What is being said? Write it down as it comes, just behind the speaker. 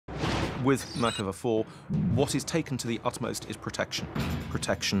With Merkava 4, what is taken to the utmost is protection.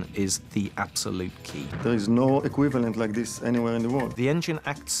 Protection is the absolute key. There is no equivalent like this anywhere in the world. The engine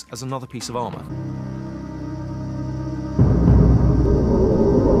acts as another piece of armor.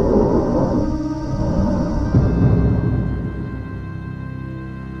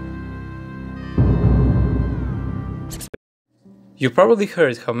 You probably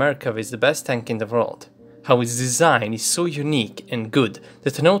heard how Merkava is the best tank in the world, how its design is so unique and good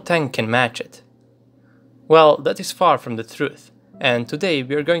that no tank can match it. Well, that is far from the truth, and today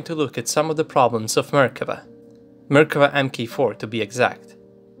we are going to look at some of the problems of Merkava. Merkava Mk4 to be exact,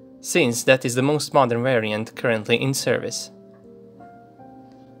 since that is the most modern variant currently in service.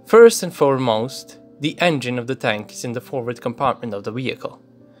 First and foremost, the engine of the tank is in the forward compartment of the vehicle.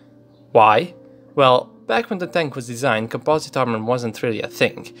 Why? Well, back when the tank was designed, composite armor wasn't really a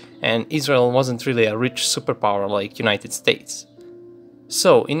thing, and Israel wasn't really a rich superpower like United States.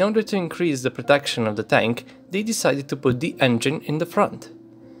 So, in order to increase the protection of the tank, they decided to put the engine in the front.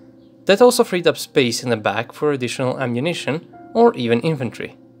 That also freed up space in the back for additional ammunition or even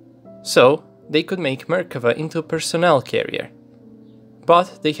infantry. So, they could make Merkava into a personnel carrier.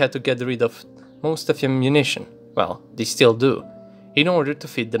 But they had to get rid of most of the ammunition, well, they still do, in order to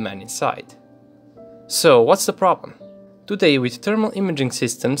fit the man inside. So, what's the problem? Today, with thermal imaging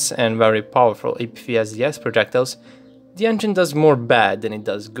systems and very powerful APV-SDS projectiles, the engine does more bad than it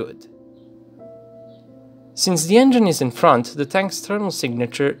does good. Since the engine is in front, the tank's thermal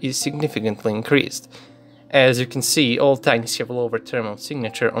signature is significantly increased. As you can see, all tanks have a lower thermal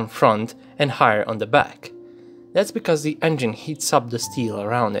signature on front and higher on the back. That's because the engine heats up the steel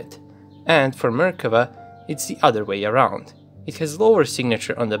around it. And for Merkava, it's the other way around. It has lower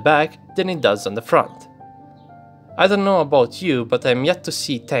signature on the back than it does on the front. I don't know about you, but I'm yet to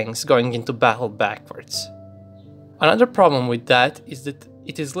see tanks going into battle backwards. Another problem with that is that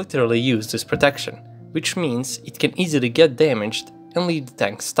it is literally used as protection, which means it can easily get damaged and leave the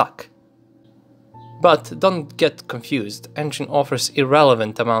tank stuck. But don't get confused, engine offers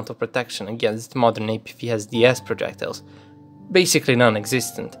irrelevant amount of protection against modern APV-SDS projectiles, basically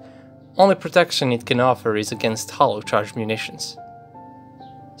non-existent. Only protection it can offer is against hollow charge munitions.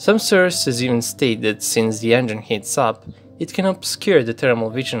 Some sources even state that since the engine heats up, it can obscure the thermal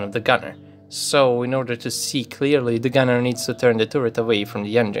vision of the gunner, so in order to see clearly the gunner needs to turn the turret away from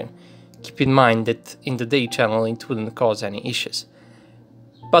the engine. Keep in mind that in the day channel it wouldn't cause any issues,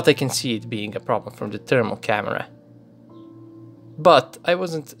 but I can see it being a problem from the thermal camera. But I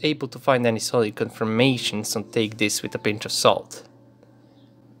wasn't able to find any solid confirmation, so take this with a pinch of salt.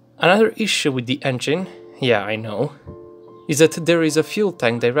 Another issue with the engine, yeah I know, is that there is a fuel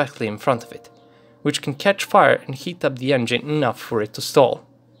tank directly in front of it, which can catch fire and heat up the engine enough for it to stall.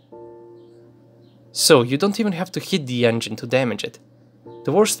 So you don't even have to hit the engine to damage it.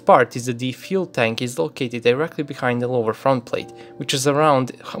 The worst part is that the fuel tank is located directly behind the lower front plate, which is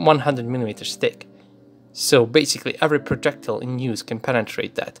around 100mm thick. So basically every projectile in use can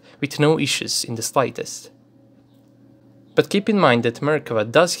penetrate that, with no issues in the slightest. But keep in mind that Merkava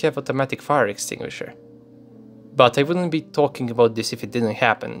does have automatic fire extinguisher. But I wouldn't be talking about this if it didn't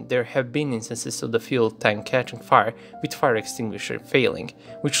happen. There have been instances of the fuel tank catching fire with fire extinguisher failing,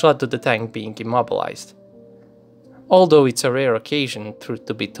 which led to the tank being immobilized. Although it's a rare occasion, truth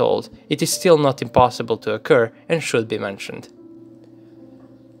to be told, it is still not impossible to occur and should be mentioned.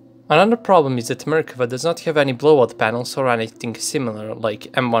 Another problem is that Merkava does not have any blowout panels or anything similar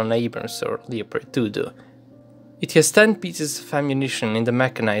like M1 Abrams or Leopard 2 do. It has 10 pieces of ammunition in the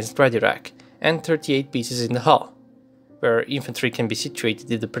mechanized ready rack and 38 pieces in the hull, where infantry can be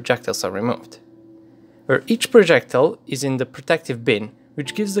situated if the projectiles are removed. Where each projectile is in the protective bin,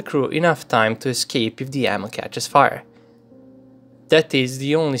 which gives the crew enough time to escape if the ammo catches fire. That is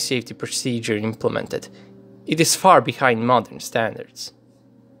the only safety procedure implemented. It is far behind modern standards.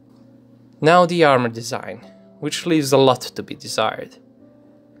 Now the armor design, which leaves a lot to be desired.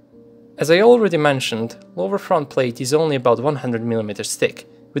 As I already mentioned, lower front plate is only about 100mm thick,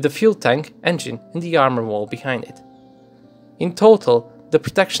 with the fuel tank, engine and the armor wall behind it. In total, the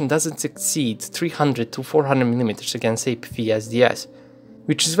protection doesn't exceed 300 to 400mm against APV-SDS,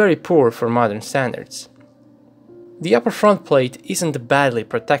 which is very poor for modern standards. The upper front plate isn't badly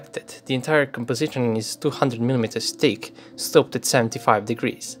protected, the entire composition is 200mm thick, sloped at 75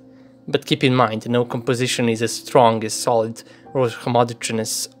 degrees. But keep in mind, no composition is as strong as solid or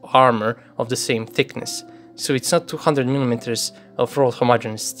homogeneous armor of the same thickness, so it's not 200mm of raw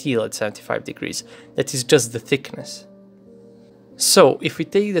homogeneous steel at 75 degrees, that is just the thickness. So, if we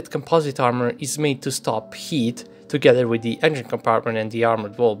take that composite armor is made to stop heat, together with the engine compartment and the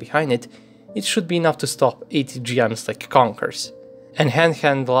armored wall behind it, it should be enough to stop ATGMs like Conkers. and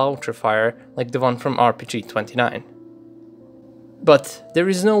handheld ultrafire like the one from RPG-29. But there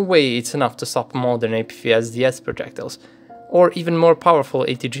is no way it's enough to stop modern APVSDS projectiles, or even more powerful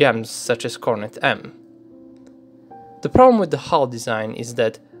ATGMs such as Cornet M. The problem with the hull design is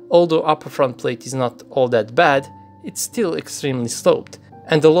that, although upper front plate is not all that bad, it's still extremely sloped,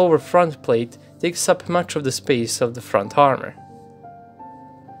 and the lower front plate takes up much of the space of the front armor.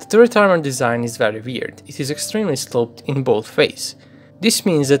 The turret armor design is very weird. It is extremely sloped in both ways. This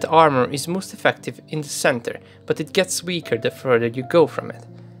means that armor is most effective in the center, but it gets weaker the further you go from it.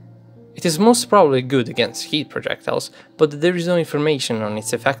 It is most probably good against heat projectiles, but there is no information on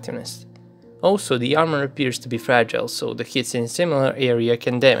its effectiveness. Also, the armor appears to be fragile, so the hits in a similar area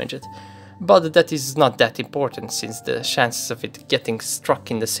can damage it, but that is not that important since the chances of it getting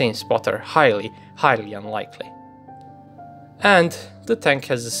struck in the same spot are highly unlikely. And the tank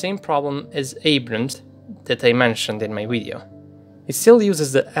has the same problem as Abrams that I mentioned in my video. It still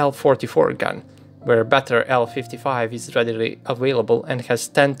uses the L44 gun, where better L55 is readily available and has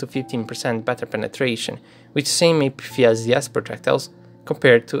 10 to 15% better penetration with same APVSDS projectiles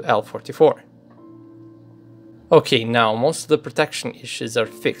compared to L44. Okay, now most of the protection issues are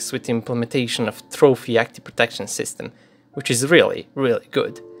fixed with the implementation of Trophy Active Protection System, which is really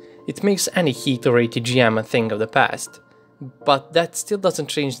good. It makes any heat or ATGM a thing of the past. But that still doesn't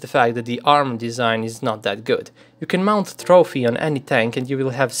change the fact that the armor design is not that good. You can mount a Trophy on any tank and you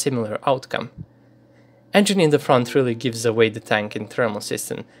will have similar outcome. Engine in the front really gives away the tank in thermal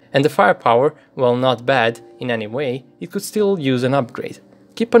system, and the firepower, while not bad in any way, it could still use an upgrade.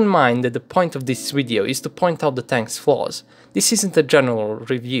 Keep in mind that the point of this video is to point out the tank's flaws. This isn't a general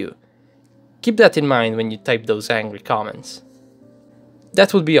review. Keep that in mind when you type those angry comments.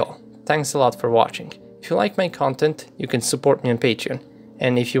 That would be all. Thanks a lot for watching. If you like my content, you can support me on Patreon,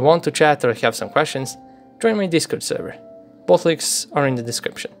 and if you want to chat or have some questions, join my Discord server. Both links are in the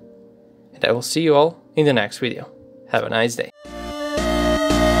description. And I will see you all in the next video. Have a nice day.